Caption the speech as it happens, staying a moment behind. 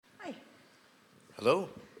Hello.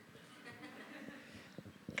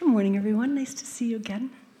 Good morning, everyone. Nice to see you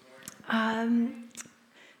again.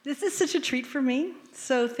 This is such a treat for me,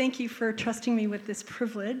 so thank you for trusting me with this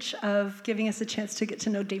privilege of giving us a chance to get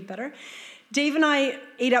to know Dave better. Dave and I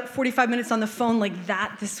ate up 45 minutes on the phone like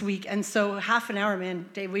that this week, and so half an hour, man,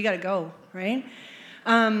 Dave, we gotta go, right?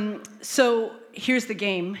 So here's the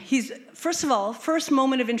game. First of all, first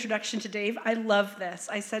moment of introduction to Dave, I love this.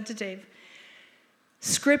 I said to Dave,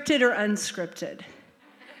 scripted or unscripted?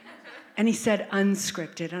 And he said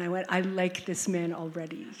unscripted, and I went, I like this man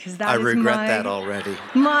already, because that I is regret that already.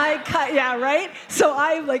 Yeah, right? So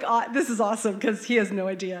I'm like, this is awesome, because he has no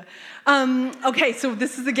idea. Okay, so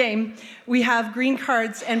this is the game. We have green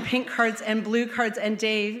cards and pink cards and blue cards, and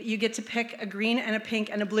Dave, you get to pick a green and a pink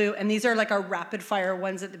and a blue, and these are like our rapid fire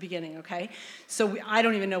ones at the beginning, okay? So I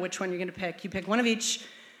don't even know which one you're gonna pick. You pick one of each.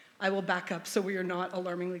 I will back up so we are not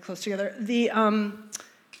alarmingly close together.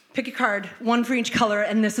 Pick a card, one for each color,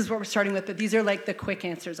 and this is what we're starting with, but these are like the quick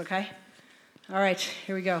answers, okay? All right,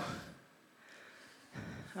 here we go.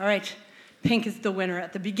 All right, pink is the winner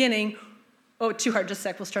at the beginning. Oh, too hard, just a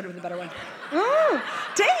sec, we'll start with a better one. Ooh,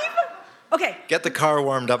 Dave! Okay. Get the car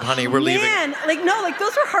warmed up, honey, we're leaving. Man,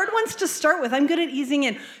 those are hard ones to start with. I'm good at easing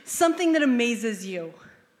in. Something that amazes you.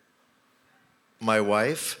 My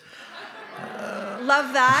wife.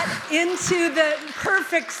 Love that. Into the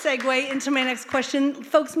perfect segue into my next question.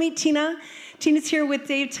 Folks, meet Tina. Tina's here with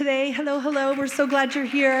Dave today. Hello, hello. We're so glad you're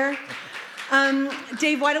here.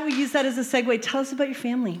 Dave, why don't we use that as a segue? Tell us about your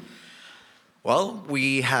family. Well,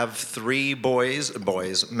 we have three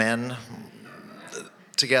men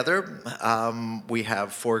together. We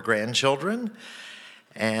have 4 grandchildren.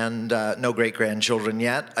 And no great-grandchildren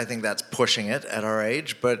yet. I think that's pushing it at our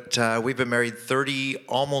age. But we've been married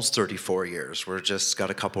almost 34 years. We're just got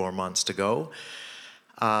a couple more months to go.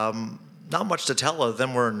 Not much to tell other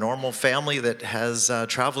than we're a normal family that has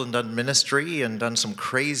traveled and done ministry and done some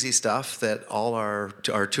crazy stuff that all our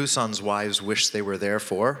 2 sons' wives wish they were there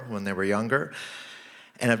for when they were younger.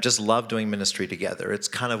 And I've just loved doing ministry together. It's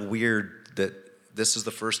kind of weird that this is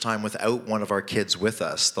the first time without one of our kids with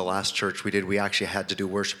us. The last church we did, we actually had to do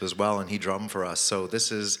worship as well, and he drummed for us. So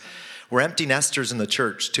we're empty nesters in the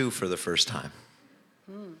church, too, for the first time.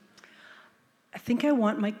 I think I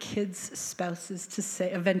want my kids' spouses to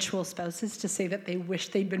say, eventual spouses, to say that they wish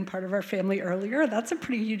they'd been part of our family earlier. That's a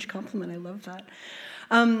pretty huge compliment. I love that.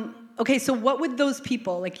 Okay, so what would those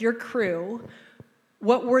people, like your crew,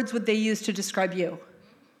 what words would they use to describe you?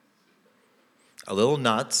 A little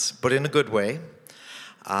nuts, but in a good way.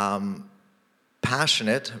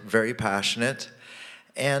 Passionate, very passionate,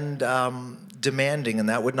 and demanding, and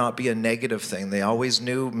that would not be a negative thing. They always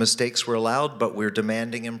knew mistakes were allowed, but we're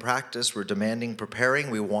demanding in practice, we're demanding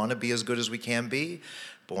preparing, we want to be as good as we can be,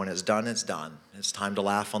 but when it's done, it's done. It's time to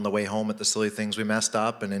laugh on the way home at the silly things we messed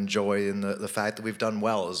up and enjoy in the fact that we've done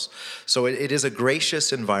well. So it is a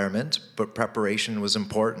gracious environment, but preparation was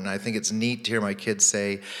important. I think it's neat to hear my kids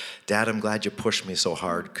say, Dad, I'm glad you pushed me so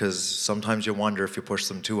hard, because sometimes you wonder if you push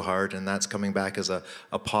them too hard, and that's coming back as a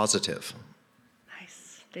positive.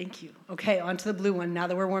 Nice, thank you. Okay, on to the blue one, now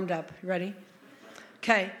that we're warmed up. You ready?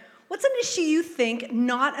 Okay, what's an issue you think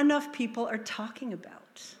not enough people are talking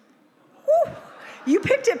about? Whew. You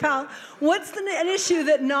picked it, pal. What's an issue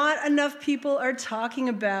that not enough people are talking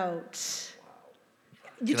about?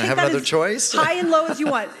 Can I have another choice? High and low as you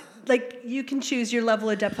want. Like, you can choose your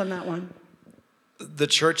level of depth on that one. The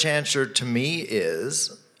church answer to me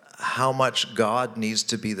is how much God needs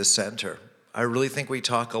to be the center. I really think we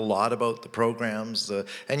talk a lot about the programs,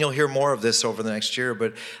 and you'll hear more of this over the next year,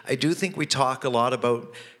 but I do think we talk a lot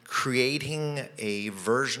about creating a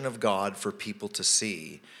version of God for people to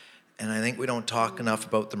see. And I think we don't talk enough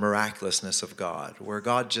about the miraculousness of God, where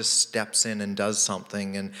God just steps in and does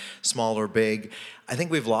something, and small or big. I think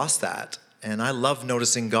we've lost that. And I love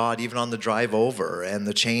noticing God even on the drive over and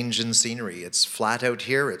the change in scenery. It's flat out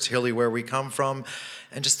here, it's hilly where we come from,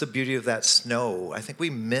 and just the beauty of that snow. I think we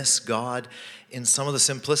miss God in some of the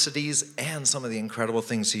simplicities and some of the incredible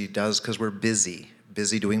things he does because we're busy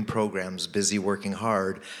doing programs, busy working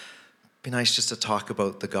hard. It'd be nice just to talk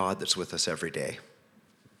about the God that's with us every day.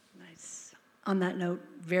 On that note,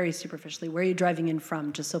 very superficially, where are you driving in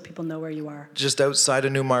from, just so people know where you are? Just outside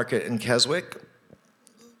of Newmarket in Keswick.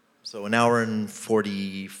 So an hour and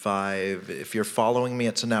 45. If you're following me,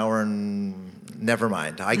 it's an hour and... Never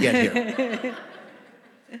mind, I get here.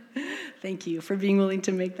 Thank you for being willing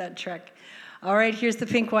to make that trek. All right, here's the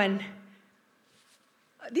pink one.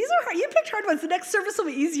 These are hard. You picked hard ones. The next service will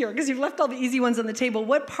be easier because you've left all the easy ones on the table.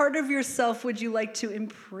 What part of yourself would you like to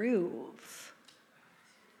improve?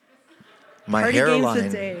 My Party hairline. games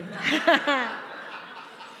with Dave.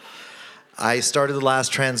 I started the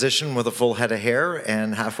last transition with a full head of hair,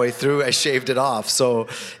 and halfway through I shaved it off. So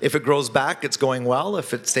if it grows back, it's going well.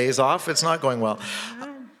 If it stays off, it's not going well.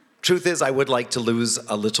 Truth is, I would like to lose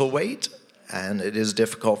a little weight, and it is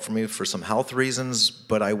difficult for me for some health reasons,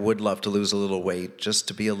 but I would love to lose a little weight just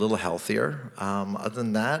to be a little healthier. Other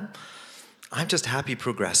than that, I'm just happy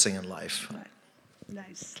progressing in life.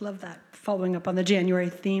 Nice, love that. Following up on the January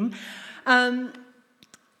theme.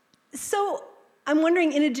 So I'm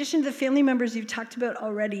wondering, in addition to the family members you've talked about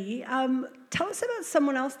already, tell us about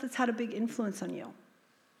someone else that's had a big influence on you.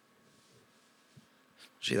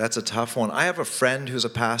 Gee, that's a tough one. I have a friend who's a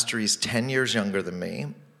pastor. He's 10 years younger than me.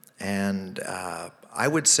 And I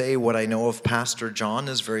would say what I know of Pastor John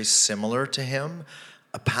is very similar to him,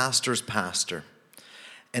 a pastor's pastor.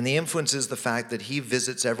 And the influence is the fact that he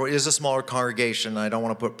visits everyone. It is a smaller congregation. I don't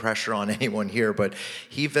want to put pressure on anyone here, but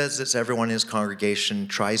he visits everyone in his congregation,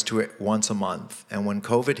 tries to it once a month. And when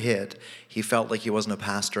COVID hit, he felt like he wasn't a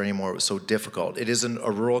pastor anymore. It was so difficult. It isn't a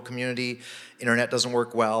rural community. Internet doesn't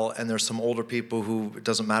work well. And there's some older people who, it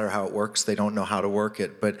doesn't matter how it works. They don't know how to work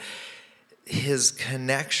it. But his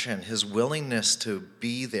connection, his willingness to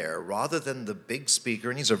be there, rather than the big speaker,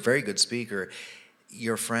 and he's a very good speaker,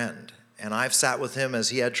 your friend. And I've sat with him as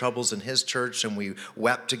he had troubles in his church, and we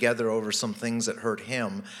wept together over some things that hurt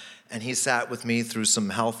him. And he sat with me through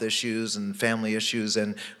some health issues and family issues.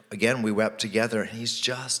 And again, we wept together. And he's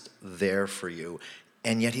just there for you.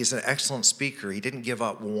 And yet he's an excellent speaker. He didn't give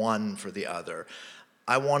up one for the other.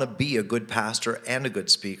 I want to be a good pastor and a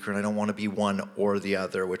good speaker, and I don't want to be one or the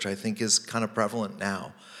other, which I think is kind of prevalent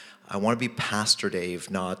now. I want to be Pastor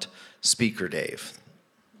Dave, not Speaker Dave.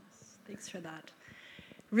 Thanks for that.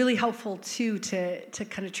 Really helpful, too, to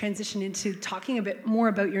kind of transition into talking a bit more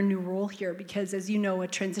about your new role here, because as you know, a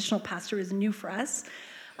transitional pastor is new for us.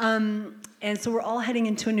 And so we're all heading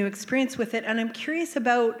into a new experience with it. And I'm curious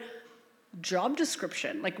about job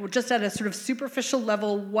description, like we're just at a sort of superficial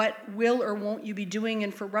level, what will or won't you be doing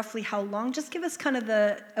and for roughly how long? Just give us kind of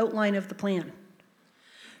the outline of the plan.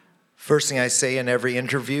 First thing I say in every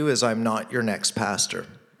interview is I'm not your next pastor.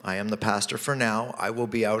 I am the pastor for now. I will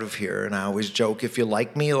be out of here. And I always joke, if you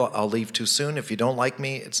like me, I'll leave too soon. If you don't like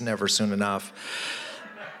me, it's never soon enough.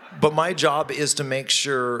 But my job is to make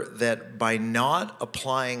sure that by not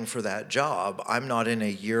applying for that job, I'm not in a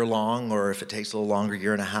year-long, or if it takes a little longer,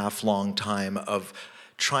 year-and-a-half-long time of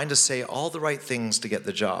trying to say all the right things to get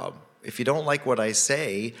the job. If you don't like what I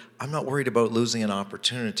say, I'm not worried about losing an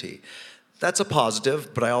opportunity. That's a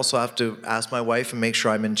positive, but I also have to ask my wife and make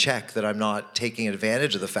sure I'm in check, that I'm not taking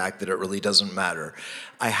advantage of the fact that it really doesn't matter.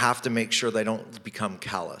 I have to make sure that I don't become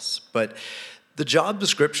callous. But the job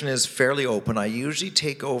description is fairly open. I usually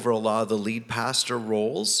take over a lot of the lead pastor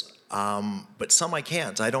roles, but some I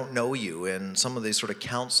can't. I don't know you, and some of the sort of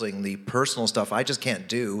counseling, the personal stuff, I just can't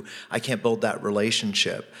do. I can't build that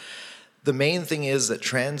relationship. The main thing is that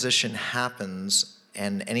transition happens,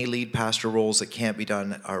 and any lead pastor roles that can't be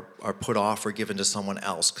done are put off or given to someone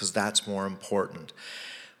else, because that's more important.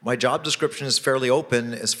 My job description is fairly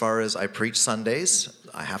open as far as I preach Sundays.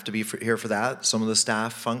 I have to be here for that, some of the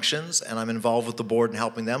staff functions, and I'm involved with the board in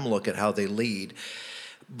helping them look at how they lead.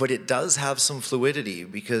 But it does have some fluidity,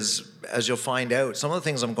 because as you'll find out, some of the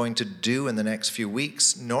things I'm going to do in the next few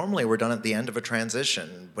weeks, normally we're done at the end of a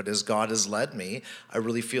transition, but as God has led me, I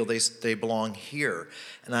really feel they belong here.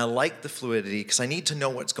 And I like the fluidity because I need to know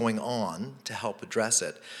what's going on to help address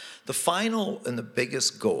it. The final and the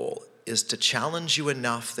biggest goal is to challenge you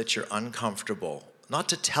enough that you're uncomfortable, not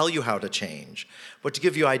to tell you how to change, but to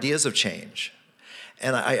give you ideas of change.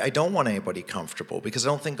 And I don't want anybody comfortable, because I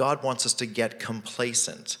don't think God wants us to get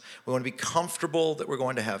complacent. We want to be comfortable that we're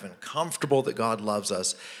going to heaven, comfortable that God loves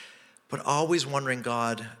us, but always wondering,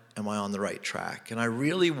 God, am I on the right track? And I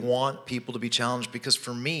really want people to be challenged, because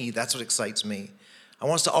for me, that's what excites me. I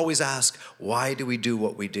want us to always ask, why do we do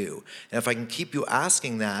what we do? And if I can keep you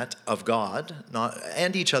asking that of God, not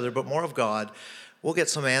and each other, but more of God, we'll get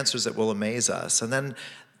some answers that will amaze us. And then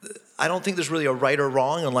I don't think there's really a right or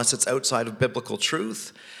wrong unless it's outside of biblical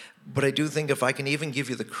truth. But I do think if I can even give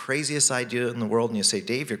you the craziest idea in the world and you say,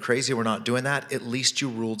 Dave, you're crazy, we're not doing that, at least you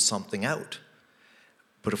ruled something out.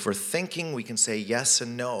 But if we're thinking, we can say yes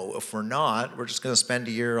and no. If we're not, we're just going to spend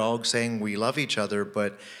a year all saying we love each other,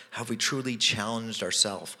 but have we truly challenged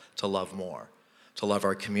ourselves to love more, to love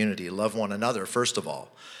our community, love one another, first of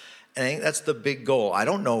all? And I think that's the big goal. I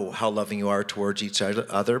don't know how loving you are towards each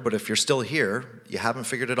other, but if you're still here, you haven't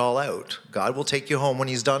figured it all out. God will take you home when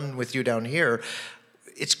he's done with you down here.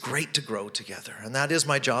 It's great to grow together. And that is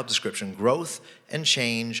my job description, growth and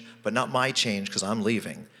change, but not my change because I'm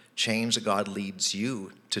leaving. Change that God leads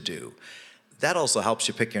you to do. That also helps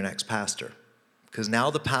you pick your next pastor, Because now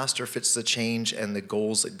the pastor fits the change and the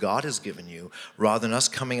goals that God has given you, rather than us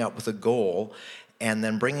coming up with a goal and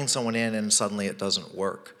then bringing someone in and suddenly it doesn't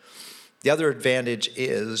work. The other advantage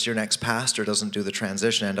is your next pastor doesn't do the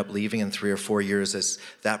transition, end up leaving in 3 or 4 years as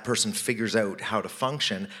that person figures out how to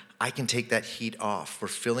function. I can take that heat off. We're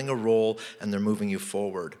filling a role and they're moving you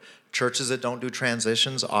forward. Churches that don't do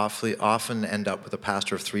transitions often end up with a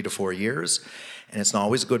pastor of 3 to 4 years, and it's not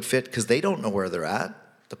always a good fit because they don't know where they're at.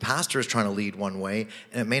 The pastor is trying to lead one way,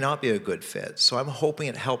 and it may not be a good fit. So I'm hoping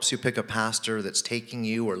it helps you pick a pastor that's taking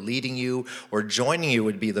you or leading you or joining you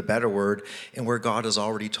would be the better word, in where God has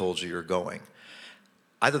already told you you're going.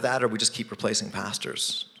 Either that or we just keep replacing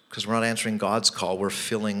pastors because we're not answering God's call. We're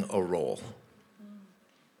filling a role.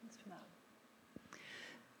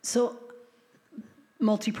 So,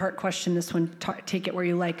 multi-part question, this one, take it where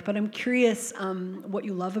you like, but I'm curious what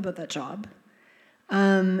you love about that job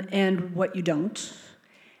and what you don't,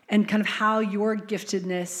 and kind of how your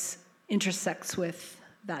giftedness intersects with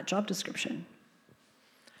that job description.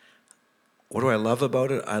 What do I love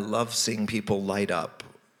about it? I love seeing people light up.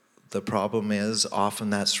 The problem is often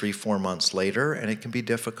that's 3-4 months later, and it can be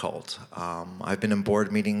difficult. I've been in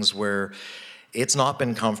board meetings where it's not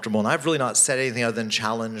been comfortable, and I've really not said anything other than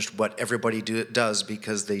challenged what everybody does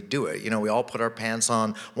because they do it. You know, we all put our pants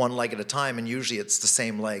on one leg at a time, and usually it's the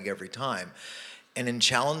same leg every time. And in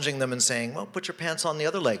challenging them and saying, well, put your pants on the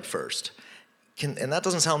other leg first. And that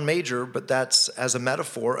doesn't sound major, but that's, as a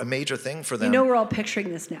metaphor, a major thing for them. You know we're all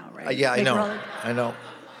picturing this now, right? Yeah, I know. I know.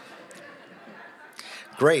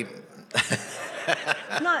 Great.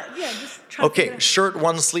 Just try Okay, shirt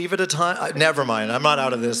one sleeve at a time. Never mind, I'm not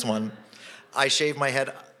out of this one. I shave my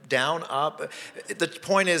head down, up. The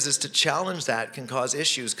point is to challenge that can cause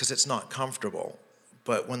issues because it's not comfortable.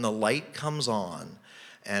 But when the light comes on,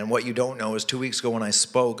 and what you don't know is 2 weeks ago when I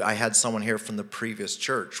spoke, I had someone here from the previous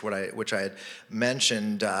church, which I had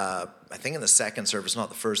mentioned, I think in the second service, not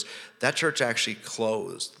the first. That church actually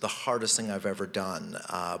closed, the hardest thing I've ever done,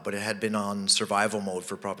 but it had been on survival mode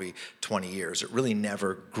for probably 20 years. It really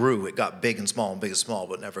never grew. It got big and small,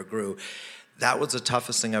 but never grew. That was the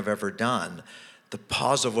toughest thing I've ever done. The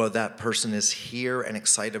positive of that person is here and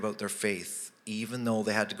excited about their faith, even though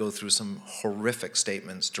they had to go through some horrific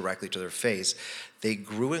statements directly to their face. They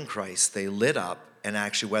grew in Christ, they lit up, and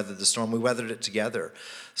actually weathered the storm. We weathered it together.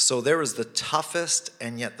 So there was the toughest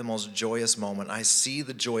and yet the most joyous moment. I see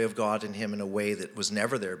the joy of God in him in a way that was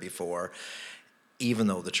never there before, even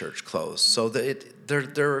though the church closed. So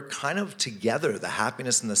they're kind of together, the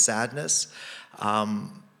happiness and the sadness.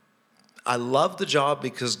 I love the job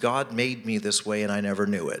because God made me this way and I never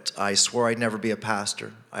knew it. I swore I'd never be a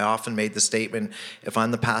pastor. I often made the statement, if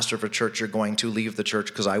I'm the pastor of a church, you're going to leave the church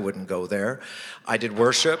because I wouldn't go there. I did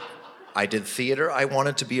worship. I did theater. I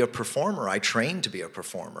wanted to be a performer. I trained to be a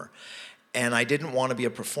performer. And I didn't want to be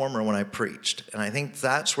a performer when I preached. And I think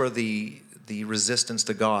that's where the resistance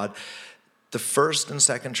to God. The first and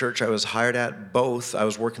second church I was hired at, both, I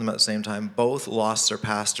was working them at the same time, both lost their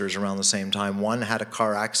pastors around the same time. One had a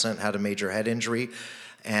car accident, had a major head injury,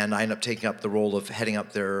 and I ended up taking up the role of heading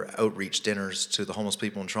up their outreach dinners to the homeless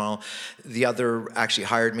people in Toronto. The other actually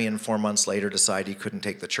hired me, and 4 months later decided he couldn't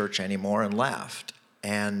take the church anymore and left.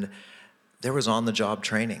 And there was on-the-job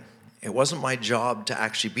training. It wasn't my job to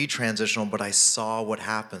actually be transitional, but I saw what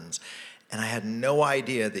happens. And I had no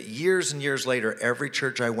idea that years and years later, every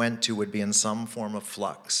church I went to would be in some form of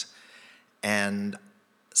flux. And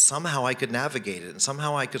somehow I could navigate it. And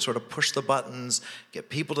somehow I could sort of push the buttons, get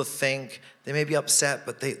people to think. They may be upset,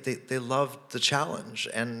 but they loved the challenge.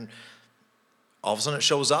 And all of a sudden it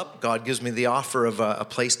shows up. God gives me the offer of a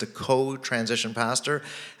place to co-transition pastor.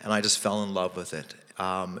 And I just fell in love with it.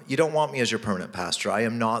 You don't want me as your permanent pastor. I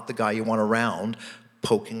am not the guy you want around,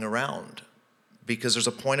 poking around. Because there's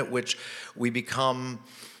a point at which we become,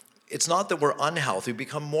 it's not that we're unhealthy, we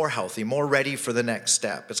become more healthy, more ready for the next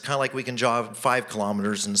step. It's kind of like we can jog 5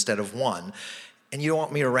 kilometers instead of 1. And you don't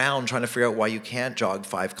want me around trying to figure out why you can't jog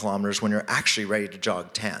 5 kilometers when you're actually ready to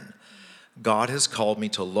jog 10. God has called me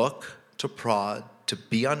to look, to prod, to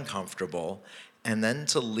be uncomfortable, and then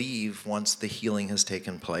to leave once the healing has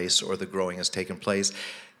taken place or the growing has taken place.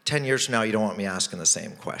 10 years from now, you don't want me asking the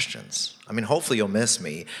same questions. I mean, hopefully you'll miss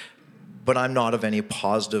me, but I'm not of any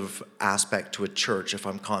positive aspect to a church if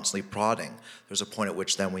I'm constantly prodding. There's a point at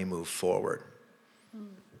which then we move forward.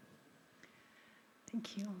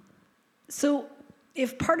 Thank you. So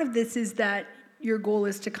if part of this is that your goal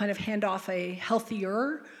is to kind of hand off a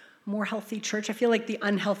healthier, more healthy church, I feel like the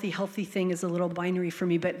unhealthy, healthy thing is a little binary for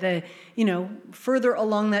me, but further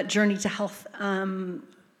along that journey to health,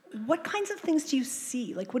 what kinds of things do you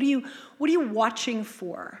see? Like, what are you watching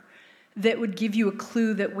for that would give you a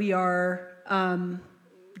clue that we are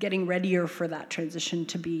getting readier for that transition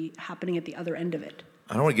to be happening at the other end of it?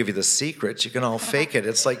 I don't want to give you the secrets. You can all fake it.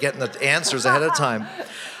 It's like getting the answers ahead of time.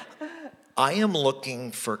 I am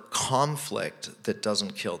looking for conflict that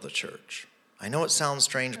doesn't kill the church. I know it sounds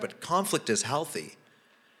strange, but conflict is healthy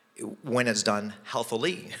when it's done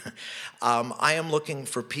healthily. I am looking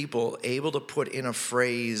for people able to put in a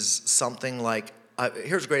phrase something like,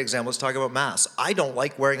 here's a great example. Let's talk about masks. I don't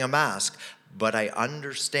like wearing a mask, but I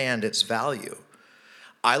understand its value.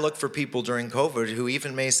 I look for people during COVID who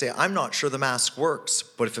even may say, I'm not sure the mask works,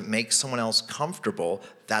 but if it makes someone else comfortable,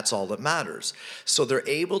 that's all that matters. So they're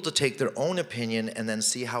able to take their own opinion and then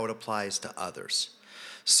see how it applies to others.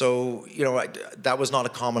 So, that was not a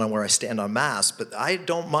comment on where I stand on masks, but I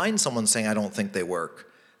don't mind someone saying I don't think they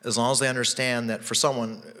work. As long as they understand that for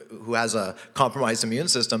someone who has a compromised immune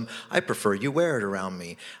system, I prefer you wear it around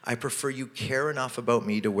me. I prefer you care enough about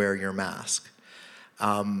me to wear your mask.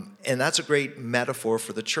 And that's a great metaphor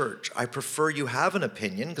for the church. I prefer you have an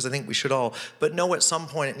opinion, because I think we should all, but know at some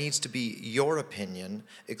point it needs to be your opinion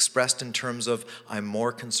expressed in terms of, I'm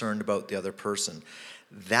more concerned about the other person.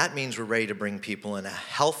 That means we're ready to bring people in. A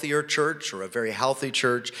healthier church, or a very healthy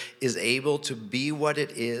church, is able to be what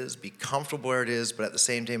it is, be comfortable where it is, but at the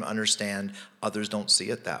same time understand others don't see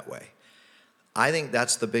it that way. I think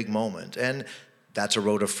that's the big moment. And that's a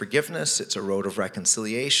road of forgiveness. It's a road of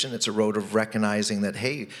reconciliation. It's a road of recognizing that,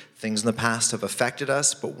 hey, things in the past have affected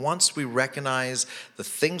us. But once we recognize the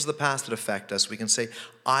things of the past that affect us, we can say,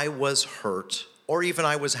 I was hurt, or even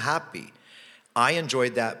I was happy. I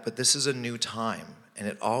enjoyed that, but this is a new time. And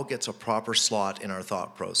it all gets a proper slot in our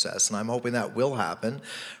thought process. And I'm hoping that will happen.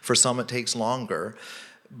 For some, it takes longer.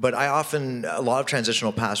 But a lot of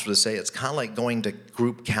transitional pastors say it's kind of like going to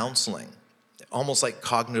group counseling, almost like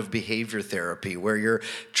cognitive behavior therapy, where you're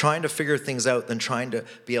trying to figure things out, then trying to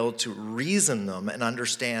be able to reason them and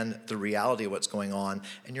understand the reality of what's going on,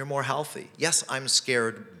 and you're more healthy. Yes, I'm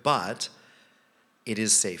scared, but it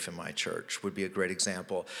is safe in my church, would be a great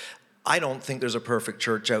example. I don't think there's a perfect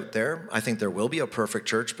church out there. I think there will be a perfect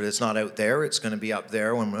church, but it's not out there. It's going to be up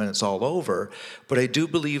there when it's all over. But I do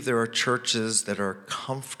believe there are churches that are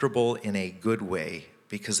comfortable in a good way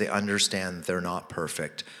because they understand they're not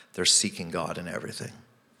perfect. They're seeking God in everything.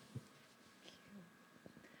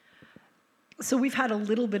 So we've had a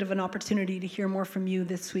little bit of an opportunity to hear more from you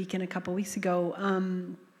this week and a couple weeks ago.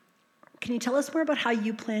 Can you tell us more about how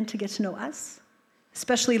you plan to get to know us,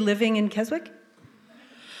 especially living in Keswick?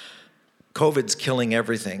 COVID's killing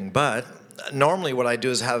everything, but normally what I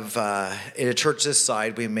do is have, in a church this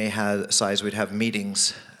size, we'd have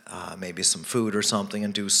meetings, maybe some food or something,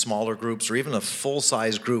 and do smaller groups, or even a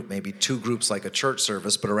full-size group, maybe 2 groups like a church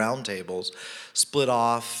service, but around tables, split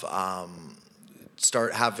off,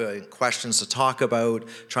 start having questions to talk about,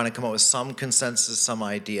 trying to come up with some consensus, some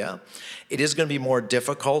idea. It is going to be more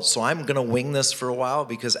difficult, so I'm going to wing this for a while,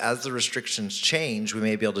 because as the restrictions change, we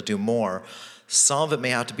may be able to do more. Some of it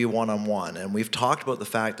may have to be one-on-one, and we've talked about the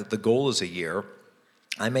fact that the goal is a year.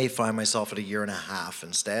 I may find myself at a year and a half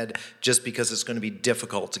instead, just because it's going to be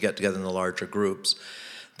difficult to get together in the larger groups.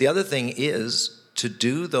 The other thing is to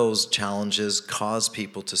do those challenges cause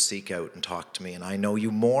people to seek out and talk to me, and I know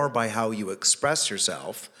you more by how you express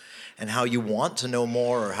yourself and how you want to know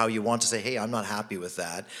more, or how you want to say, hey, I'm not happy with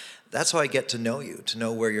that. That's how I get to know you, to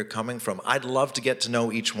know where you're coming from. I'd love to get to know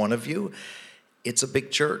each one of you. It's a big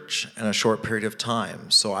church in a short period of time.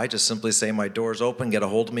 So I just simply say my door's open, get a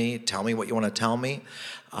hold of me, tell me what you want to tell me.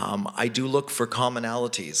 I do look for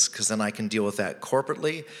commonalities, because then I can deal with that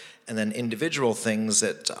corporately, and then individual things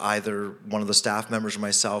that either one of the staff members or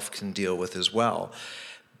myself can deal with as well.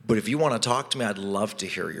 But if you want to talk to me, I'd love to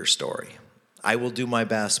hear your story. I will do my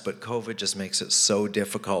best, but COVID just makes it so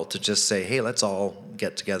difficult to just say, hey, let's all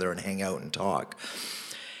get together and hang out and talk.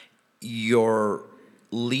 Your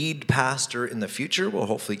lead pastor in the future will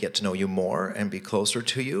hopefully get to know you more and be closer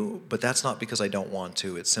to you, but that's not because I don't want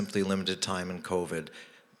to. It's simply limited time in COVID.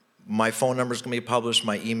 My phone number is going to be published,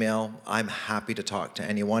 my email. I'm happy to talk to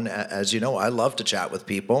anyone. As you know, I love to chat with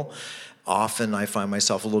people. Often I find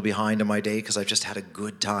myself a little behind in my day because I've just had a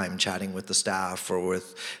good time chatting with the staff or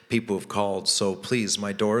with people who've called. So please,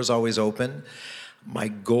 my door is always open. My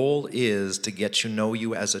goal is to get to know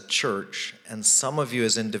you as a church, and some of you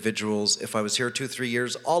as individuals. If I was here 2-3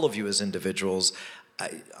 years, all of you as individuals.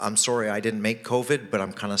 I'm sorry I didn't make COVID, but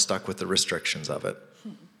I'm kind of stuck with the restrictions of it.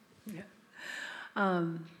 Yeah.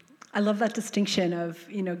 I love that distinction of,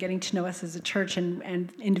 getting to know us as a church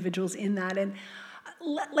and individuals in that. And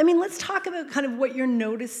let's talk about kind of what you're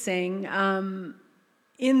noticing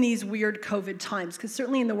in these weird COVID times, because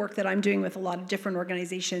certainly in the work that I'm doing with a lot of different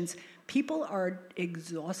organizations, people are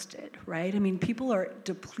exhausted, right? I mean, people are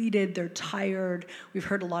depleted, they're tired. We've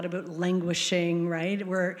heard a lot about languishing, right?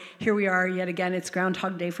 Here we are yet again, it's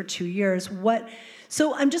Groundhog Day for 2 years.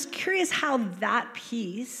 So I'm just curious how that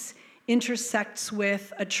piece intersects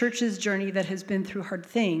with a church's journey that has been through hard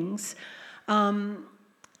things.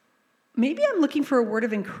 Maybe I'm looking for a word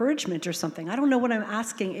of encouragement or something. I don't know what I'm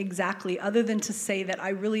asking exactly, other than to say that I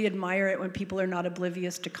really admire it when people are not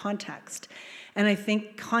oblivious to context. And I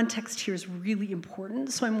think context here is really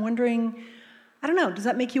important. So I'm wondering, I don't know, does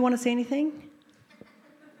that make you want to say anything?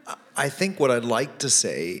 I think what I'd like to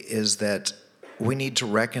say is that we need to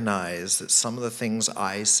recognize that some of the things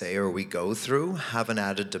I say or we go through have an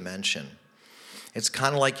added dimension. It's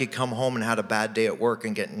kind of like you come home and had a bad day at work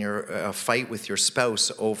and get in a fight with your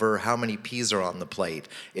spouse over how many peas are on the plate.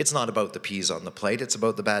 It's not about the peas on the plate, it's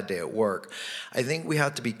about the bad day at work. I think we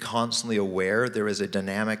have to be constantly aware there is a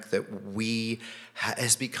dynamic that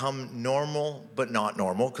has become normal but not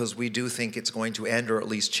normal, because we do think it's going to end or at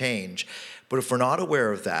least change. But if we're not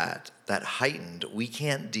aware of that heightened, we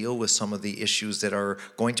can't deal with some of the issues that are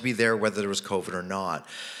going to be there whether there was COVID or not.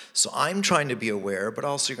 So I'm trying to be aware, but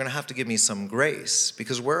also you're going to have to give me some grace,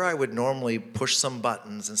 because where I would normally push some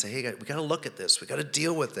buttons and say, hey, we got to look at this, we got to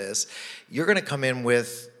deal with this, you're going to come in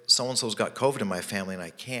with so-and-so's got COVID in my family and I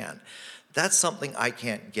can't. That's something I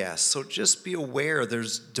can't guess. So just be aware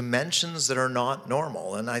there's dimensions that are not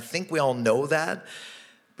normal. And I think we all know that.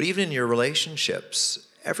 But even in your relationships,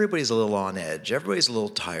 everybody's a little on edge. Everybody's a little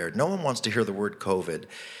tired. No one wants to hear the word COVID.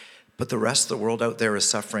 But the rest of the world out there is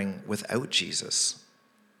suffering without Jesus.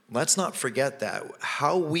 Let's not forget that.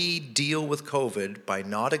 How we deal with COVID by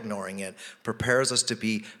not ignoring it prepares us to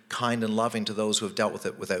be kind and loving to those who have dealt with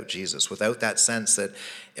it without Jesus, without that sense that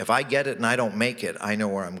if I get it and I don't make it, I know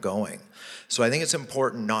where I'm going. So I think it's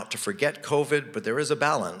important not to forget COVID, but there is a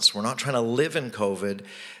balance. We're not trying to live in COVID,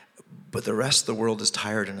 but the rest of the world is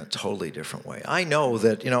tired in a totally different way. I know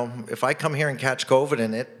that, if I come here and catch COVID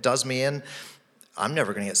and it does me in, I'm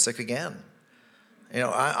never going to get sick again.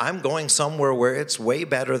 I'm going somewhere where it's way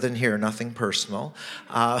better than here, nothing personal.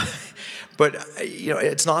 But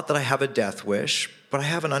it's not that I have a death wish, but I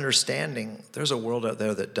have an understanding there's a world out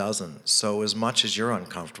there that doesn't. So as much as you're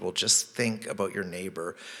uncomfortable, just think about your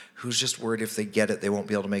neighbor who's just worried if they get it, they won't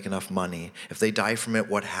be able to make enough money. If they die from it,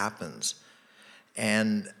 what happens?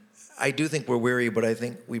 And I do think we're weary, but I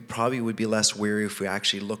think we probably would be less weary if we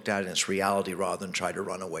actually looked at it in its reality rather than try to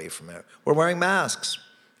run away from it. We're wearing masks.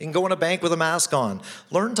 You can go in a bank with a mask on.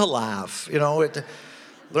 Learn to laugh,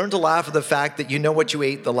 Learn to laugh at the fact that you know what you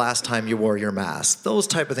ate the last time you wore your mask. Those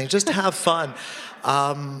type of things. Just have fun.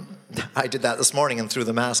 I did that this morning and threw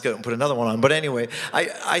the mask out and put another one on. But anyway,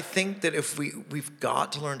 I think that if we've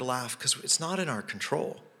got to learn to laugh, because it's not in our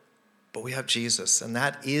control. But we have Jesus, and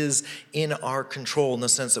that is in our control in the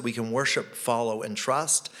sense that we can worship, follow, and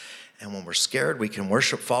trust. And when we're scared, we can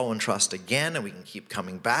worship, follow, and trust again, and we can keep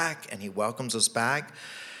coming back, and he welcomes us back.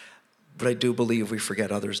 But I do believe we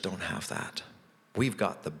forget others don't have that. We've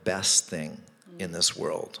got the best thing in this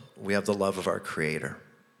world. We have the love of our Creator.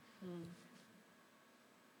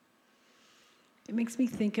 It makes me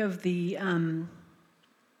think of the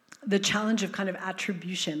challenge of kind of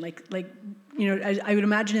attribution. I would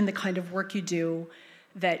imagine in the kind of work you do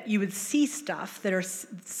that you would see stuff that are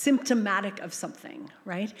symptomatic of something,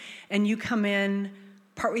 right? And you come in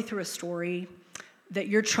partway through a story that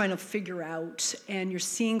you're trying to figure out, and you're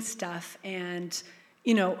seeing stuff, and,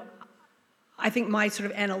 I think my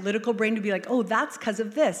sort of analytical brain would be like, oh, that's because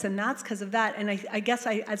of this, and that's because of that. And I guess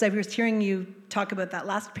as I was hearing you talk about that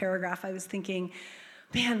last paragraph, I was thinking,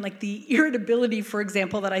 man, like the irritability, for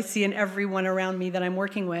example, that I see in everyone around me that I'm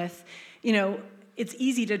working with, it's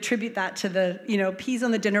easy to attribute that to the, peas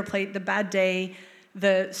on the dinner plate, the bad day,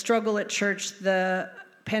 the struggle at church, the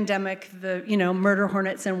pandemic, the, murder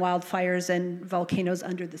hornets and wildfires and volcanoes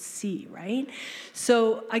under the sea, right?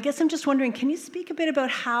 So I guess I'm just wondering, can you speak a bit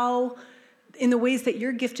about how, in the ways that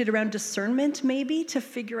you're gifted around discernment, maybe, to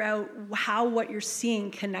figure out how what you're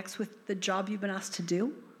seeing connects with the job you've been asked to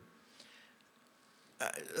do?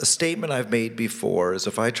 A statement I've made before is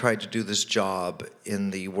if I tried to do this job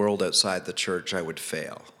in the world outside the church, I would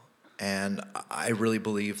fail. And I really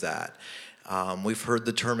believe that. We've heard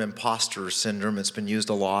the term imposter syndrome. It's been used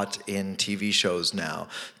a lot in TV shows now.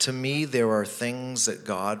 To me, there are things that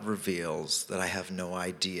God reveals that I have no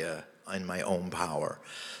idea in my own power.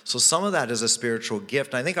 So some of that is a spiritual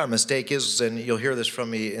gift. And I think our mistake is, and you'll hear this from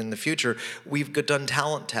me in the future, we've done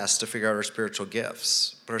talent tests to figure out our spiritual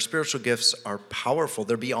gifts. But our spiritual gifts are powerful.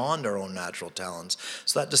 They're beyond our own natural talents.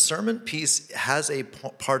 So that discernment piece has a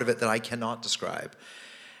part of it that I cannot describe.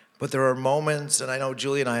 But there are moments, and I know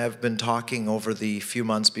Julie and I have been talking over the few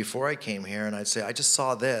months before I came here, and I'd say, I just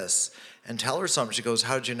saw this, and tell her something. She goes,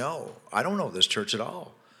 how'd you know? I don't know this church at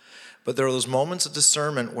all. But there are those moments of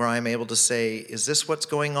discernment where I'm able to say, is this what's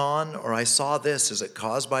going on? Or I saw this, is it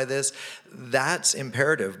caused by this? That's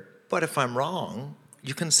imperative. But if I'm wrong,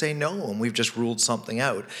 you can say no, and we've just ruled something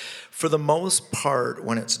out. For the most part,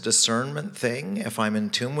 when it's a discernment thing, if I'm in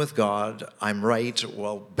tune with God, I'm right.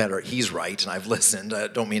 Well, better, he's right, and I've listened. I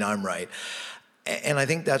don't mean I'm right. And I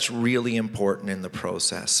think that's really important in the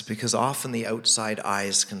process, because often the outside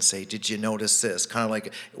eyes can say, did you notice this? Kind of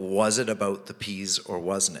like, was it about the peas or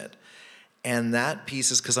wasn't it? And that piece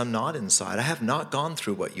is because I'm not inside. I have not gone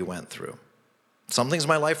through what you went through. Some things in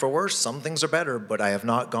my life are worse, some things are better, but I have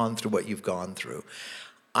not gone through what you've gone through.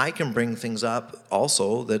 I can bring things up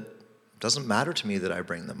also that doesn't matter to me that I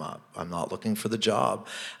bring them up. I'm not looking for the job.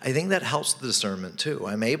 I think that helps the discernment too.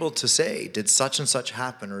 I'm able to say, did such and such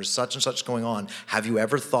happen, or is such and such going on? Have you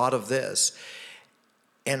ever thought of this?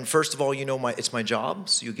 And first of all, it's my job,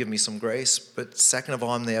 so you give me some grace. But second of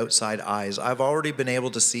all, I'm the outside eyes. I've already been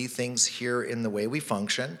able to see things here in the way we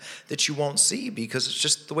function that you won't see, because it's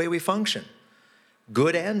just the way we function,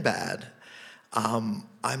 good and bad. I'm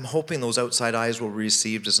hoping those outside eyes will be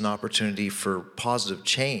received as an opportunity for positive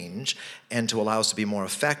change and to allow us to be more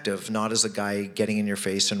effective, not as a guy getting in your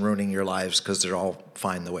face and ruining your lives because they're all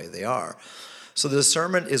fine the way they are. So the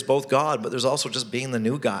discernment is both God, but there's also just being the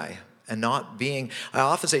new guy. And not being, I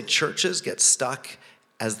often say churches get stuck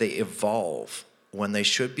as they evolve when they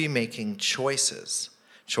should be making choices.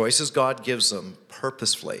 Choices God gives them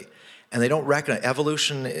purposefully. And they don't recognize,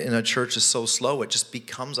 evolution in a church is so slow, it just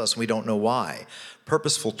becomes us and we don't know why.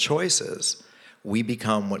 Purposeful choices, we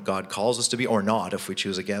become what God calls us to be, or not if we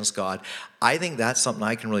choose against God. I think that's something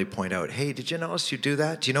I can really point out. Hey, did you notice you do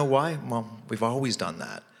that? Do you know why? Well, we've always done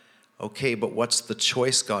that. Okay, but what's the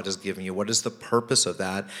choice God has given you? What is the purpose of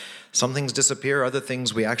that? Some things disappear, other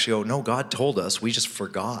things we actually go, no, God told us, we just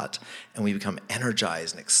forgot. And we become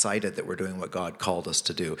energized and excited that we're doing what God called us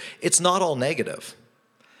to do. It's not all negative,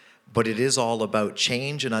 but it is all about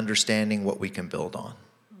change and understanding what we can build on.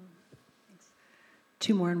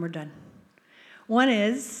 Two more and we're done. One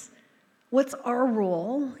is, what's our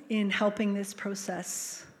role in helping this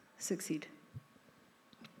process succeed?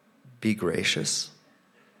 Be gracious.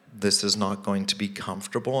 This is not going to be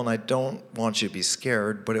comfortable, and I don't want you to be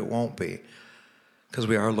scared, but it won't be, because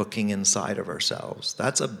we are looking inside of ourselves.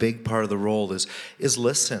 That's a big part of the role is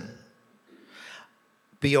listen.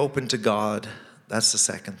 Be open to God. That's the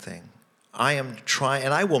second thing. I am trying,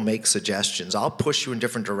 and I will make suggestions. I'll push you in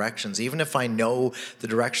different directions, even if I know the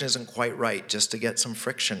direction isn't quite right, just to get some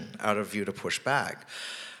friction out of you to push back.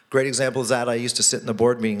 Great example is that I used to sit in the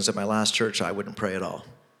board meetings at my last church. I wouldn't pray at all.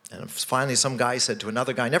 And finally some guy said to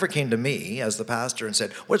another guy, never came to me as the pastor, and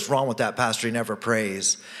said, what's wrong with that pastor? He never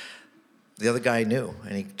prays. The other guy knew,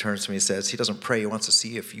 and he turns to me and says, he doesn't pray. He wants to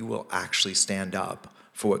see if you will actually stand up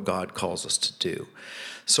for what God calls us to do.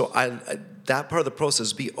 So that part of the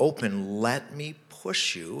process, be open. Let me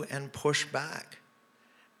push you and push back.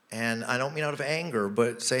 And I don't mean out of anger,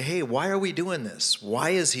 but say, hey, why are we doing this? Why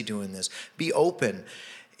is he doing this? Be open.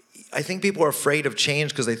 I think people are afraid of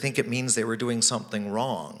change because they think it means they were doing something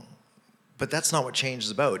wrong. But that's not what change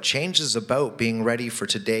is about. Change is about being ready for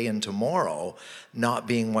today and tomorrow, not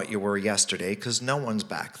being what you were yesterday, because no one's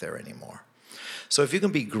back there anymore. So if you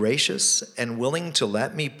can be gracious and willing to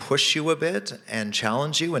let me push you a bit and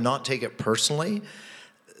challenge you and not take it personally,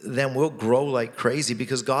 then we'll grow like crazy,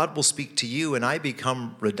 because God will speak to you and I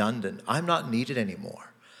become redundant. I'm not needed anymore.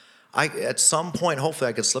 At some point, hopefully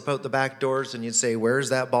I could slip out the back doors and you'd say, where's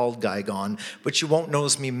that bald guy gone? But you won't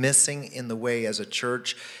notice me missing in the way. As a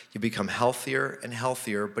church, you become healthier and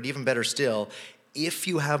healthier. But even better still, if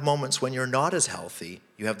you have moments when you're not as healthy,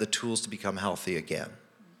 you have the tools to become healthy again.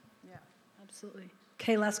 Yeah, absolutely.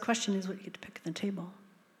 Okay, last question is what you get to pick at the table.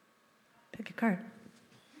 Pick a card.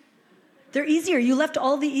 They're easier. You left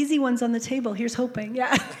all the easy ones on the table. Here's hoping.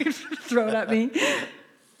 Yeah, throw it at me.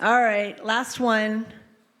 All right, last one.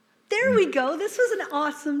 There we go. This was an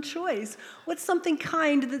awesome choice. What's something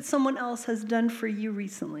kind that someone else has done for you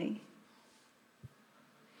recently?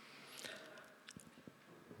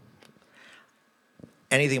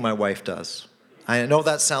 Anything my wife does. I know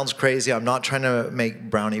that sounds crazy. I'm not trying to make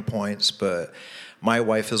brownie points, but my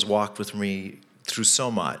wife has walked with me through so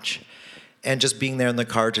much. And just being there in the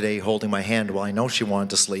car today, holding my hand, well, I know she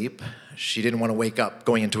wanted to sleep. She didn't want to wake up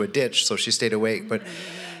going into a ditch, so she stayed awake. But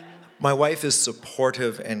my wife is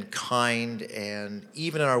supportive and kind, and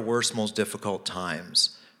even in our worst, most difficult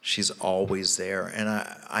times, she's always there. And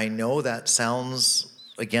I know that sounds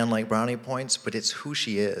again, like brownie points, but it's who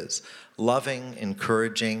she is. Loving,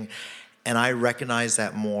 encouraging, and I recognize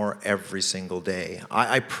that more every single day.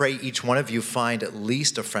 I pray each one of you find at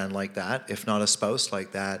least a friend like that, if not a spouse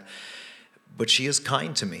like that. But she is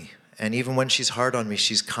kind to me. And even when she's hard on me,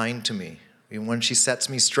 she's kind to me. Even when she sets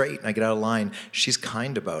me straight and I get out of line, she's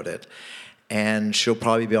kind about it. And she'll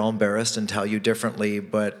probably be all embarrassed and tell you differently,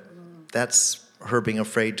 but that's her being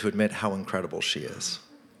afraid to admit how incredible she is.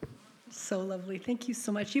 So lovely. Thank you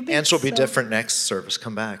so much. You've been And she'll be different next service.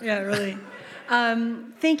 Come back. Yeah, really.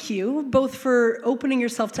 Thank you both for opening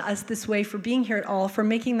yourself to us this way, for being here at all, for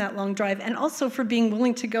making that long drive, and also for being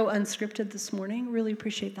willing to go unscripted this morning. Really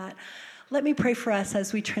appreciate that. Let me pray for us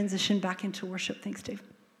as we transition back into worship. Thanks, Dave.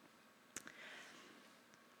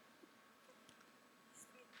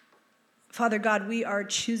 Father God, we are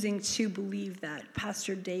choosing to believe that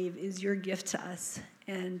Pastor Dave is your gift to us,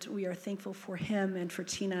 and we are thankful for him and for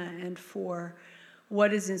Tina and for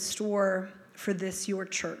what is in store for this, your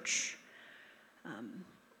church.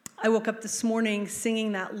 I woke up this morning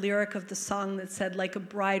singing that lyric of the song that said, like a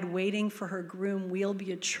bride waiting for her groom, we'll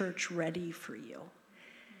be a church ready for you.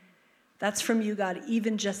 That's from you, God.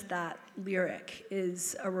 Even just that lyric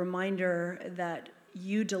is a reminder that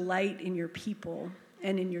you delight in your people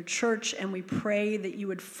and in your church, and we pray that you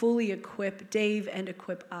would fully equip Dave and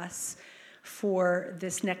equip us for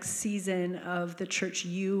this next season of the church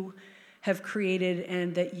you have created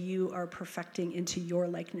and that you are perfecting into your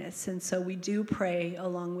likeness. And so we do pray,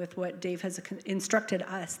 along with what Dave has instructed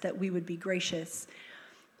us, that we would be gracious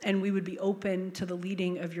and we would be open to the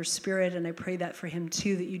leading of your Spirit. And I pray that for him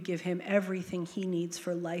too, that you'd give him everything he needs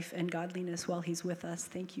for life and godliness while he's with us.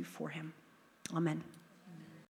 Thank you for him. Amen.